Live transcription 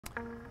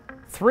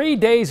3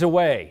 days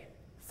away.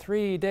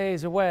 3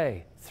 days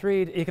away.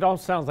 It all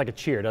sounds like a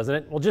cheer, doesn't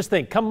it? Well, just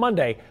think, come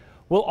Monday,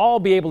 we'll all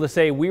be able to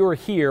say we were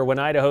here when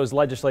Idaho's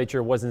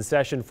legislature was in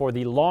session for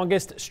the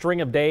longest string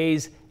of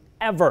days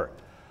ever.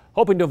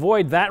 Hoping to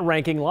avoid that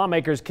ranking,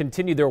 lawmakers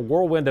continue their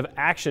whirlwind of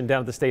action down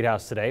at the State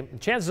House today. And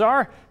chances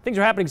are, things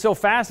are happening so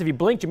fast, if you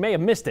blinked, you may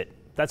have missed it.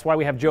 That's why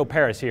we have Joe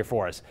Paris here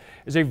for us.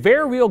 There's a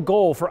very real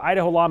goal for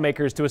Idaho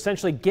lawmakers to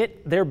essentially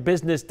get their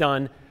business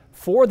done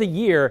for the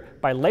year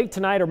by late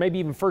tonight or maybe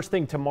even first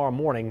thing tomorrow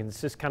morning.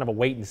 It's just kind of a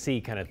wait and see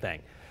kind of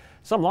thing.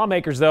 Some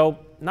lawmakers, though,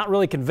 not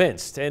really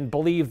convinced and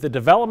believe the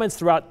developments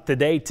throughout the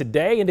day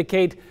today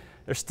indicate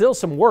there's still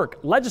some work,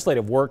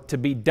 legislative work, to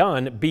be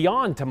done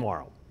beyond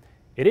tomorrow.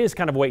 It is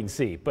kind of wait and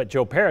see, but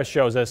Joe Paris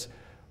shows us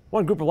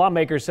one group of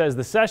lawmakers says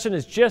the session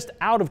is just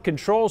out of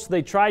control, so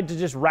they tried to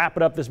just wrap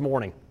it up this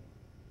morning.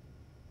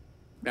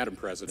 Madam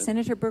President.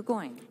 Senator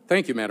Burgoyne.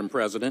 Thank you, Madam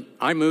President.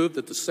 I move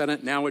that the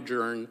Senate now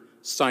adjourn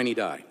sine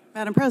die.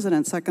 Madam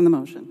President, second the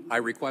motion. I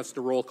request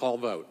a roll call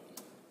vote.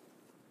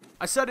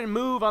 A sudden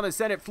move on the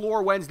Senate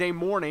floor Wednesday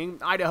morning.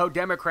 Idaho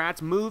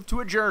Democrats moved to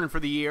adjourn for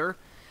the year.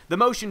 The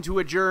motion to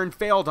adjourn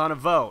failed on a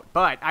vote,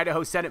 but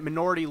Idaho Senate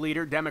Minority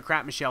Leader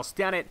Democrat Michelle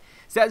Stennett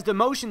says the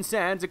motion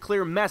sends a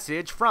clear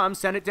message from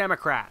Senate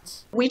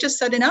Democrats. We just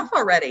said enough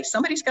already.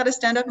 Somebody's got to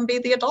stand up and be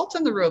the adult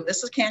in the room.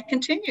 This can't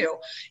continue.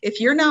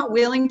 If you're not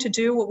willing to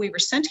do what we were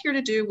sent here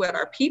to do, what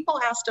our people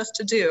asked us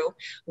to do,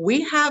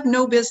 we have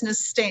no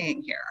business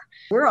staying here.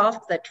 We're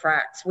off the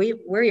tracks. We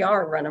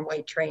are a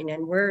runaway train,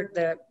 and we're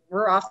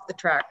off the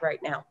track right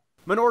now.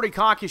 Minority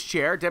Caucus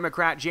Chair,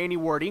 Democrat Janie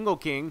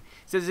Ward-Engelking,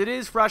 says it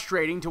is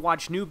frustrating to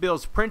watch new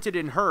bills printed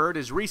and heard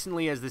as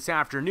recently as this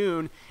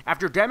afternoon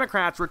after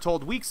Democrats were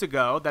told weeks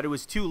ago that it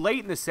was too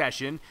late in the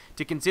session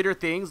to consider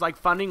things like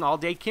funding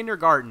all-day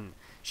kindergarten.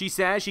 She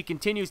says she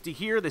continues to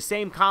hear the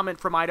same comment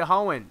from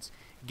Idahoans: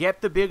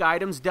 get the big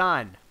items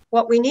done.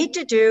 What we need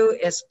to do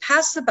is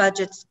pass the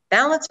budgets,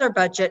 balance our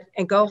budget,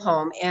 and go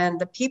home. And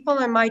the people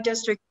in my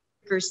district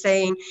are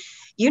saying,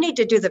 you need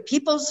to do the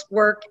people's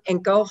work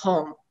and go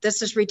home.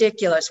 This is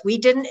ridiculous. We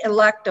didn't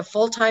elect a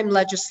full-time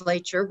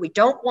legislature. We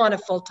don't want a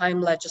full-time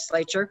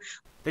legislature.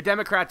 The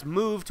Democrats'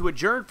 move to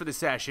adjourn for the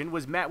session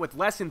was met with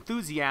less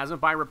enthusiasm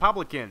by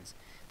Republicans.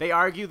 They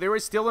argue there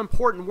is still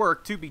important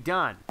work to be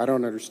done. I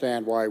don't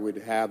understand why we'd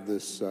have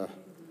this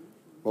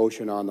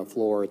motion on the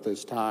floor at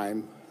this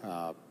time.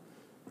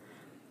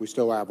 We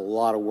still have a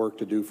lot of work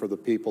to do for the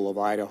people of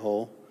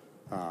Idaho.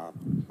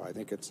 I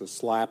think it's a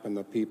slap in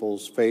the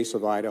people's face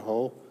of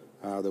Idaho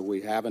that we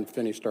haven't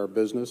finished our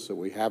business, that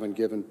we haven't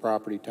given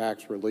property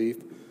tax relief,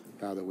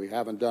 that we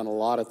haven't done a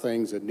lot of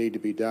things that need to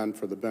be done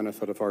for the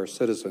benefit of our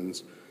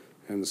citizens,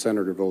 and the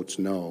senator votes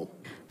no.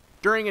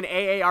 During an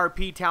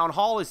AARP town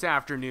hall this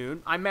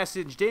afternoon, I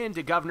messaged in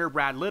to Governor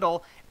Brad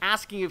Little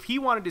asking if he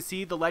wanted to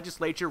see the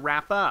legislature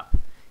wrap up.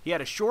 He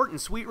had a short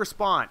and sweet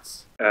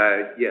response.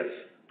 Yes.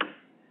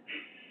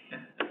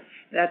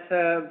 That's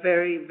a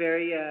very,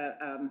 very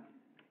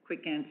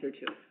quick answer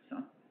too.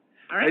 So,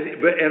 all right.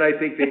 And I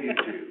think they do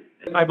too.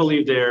 I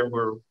believe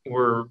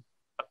we're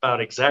about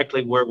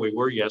exactly where we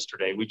were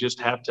yesterday. We just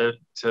have to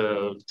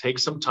take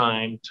some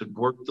time to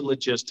work the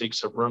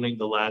logistics of running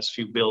the last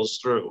few bills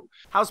through.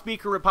 House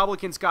Speaker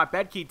Republican Scott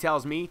Bedke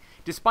tells me,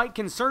 despite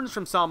concerns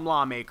from some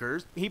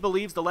lawmakers, he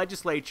believes the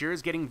legislature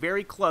is getting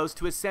very close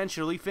to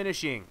essentially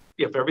finishing.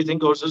 If everything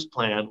goes as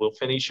planned, we'll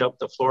finish up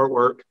the floor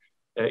work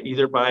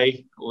either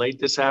by late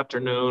this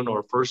afternoon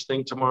or first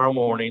thing tomorrow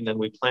morning. Then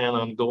we plan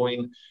on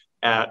going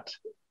at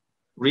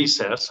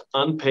recess,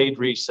 unpaid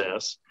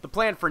recess. The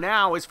plan for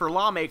now is for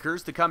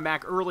lawmakers to come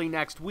back early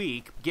next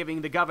week,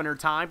 giving the governor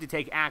time to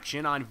take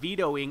action on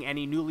vetoing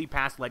any newly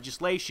passed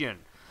legislation.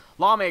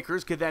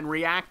 Lawmakers could then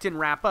react and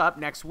wrap up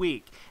next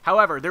week.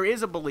 However, there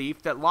is a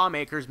belief that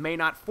lawmakers may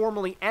not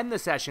formally end the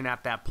session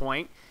at that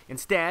point.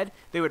 Instead,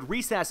 they would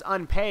recess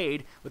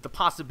unpaid with the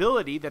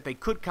possibility that they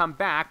could come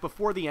back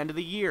before the end of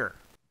the year.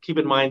 Keep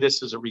in mind,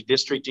 this is a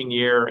redistricting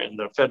year, and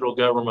the federal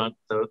government,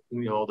 the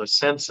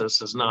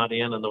census is not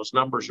in, and those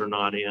numbers are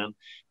not in.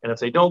 And if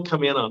they don't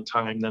come in on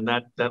time, then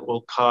that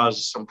will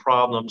cause some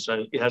problems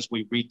as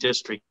we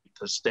redistrict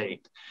the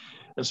state.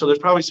 And so there's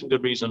probably some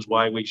good reasons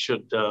why we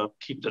should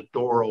keep the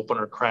door open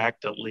or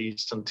cracked at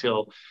least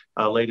until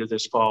later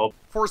this fall.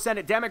 For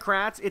Senate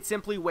Democrats, it's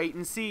simply wait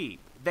and see.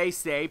 They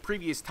say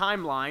previous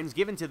timelines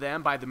given to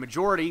them by the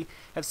majority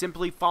have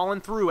simply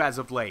fallen through as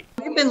of late.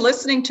 We've been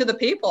listening to the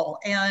people,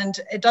 and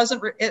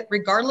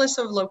regardless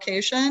of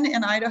location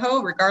in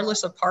Idaho,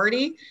 regardless of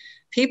party,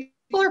 people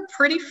are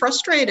pretty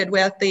frustrated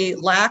with the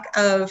lack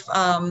of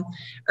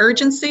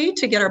urgency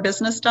to get our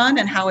business done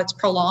and how it's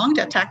prolonged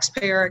at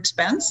taxpayer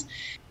expense.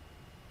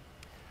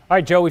 All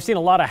right, Joe, we've seen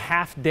a lot of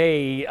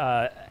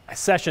half-day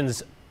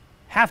sessions,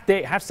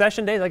 half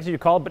session days, like you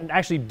call it, but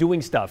actually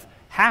doing stuff.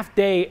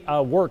 Half-day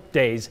work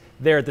days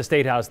there at the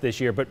State House this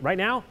year. But right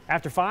now,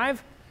 after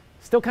 5,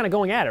 still kind of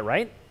going at it,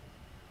 right?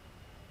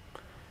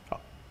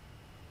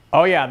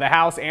 Oh yeah, the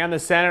House and the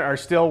Senate are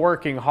still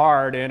working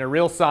hard, and a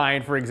real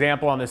sign, for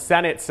example, on the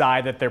Senate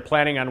side that they're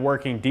planning on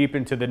working deep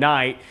into the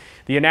night.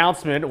 The The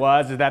announcement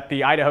was that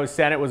the Idaho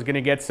Senate was going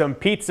to get some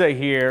pizza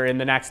here in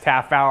the next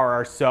half hour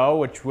or so,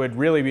 which would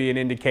really be an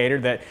indicator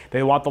that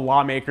they want the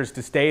lawmakers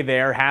to stay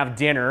there, have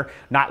dinner,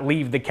 not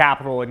leave the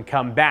Capitol and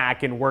come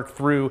back and work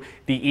through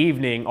the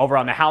evening. Over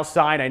on the House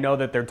side, I know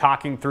that they're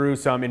talking through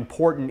some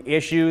important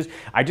issues.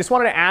 I just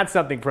wanted to add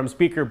something from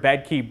Speaker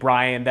Bedke,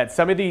 Brian, that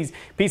some of these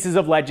pieces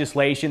of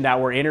legislation that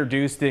were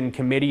introduced in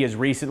committee as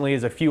recently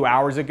as a few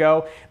hours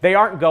ago, they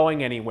aren't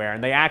going anywhere,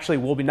 and they actually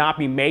will not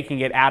be making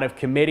it out of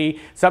committee.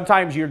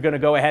 Sometimes you're going to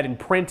go ahead and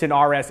print an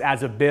RS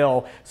as a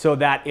bill so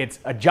that it's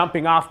a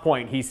jumping off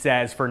point, he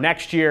says, for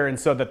next year, and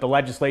so that the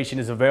legislation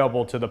is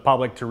available to the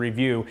public to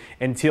review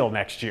until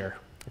next year.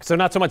 So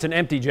not so much an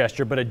empty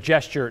gesture, but a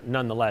gesture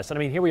nonetheless. And I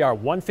mean, here we are,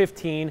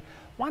 115.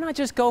 Why not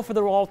just go for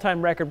the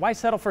all-time record? Why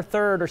settle for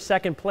third or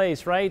second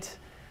place, right?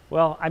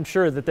 Well, I'm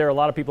sure that there are a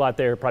lot of people out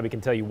there who probably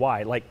can tell you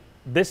why. Like,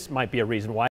 this might be a reason why.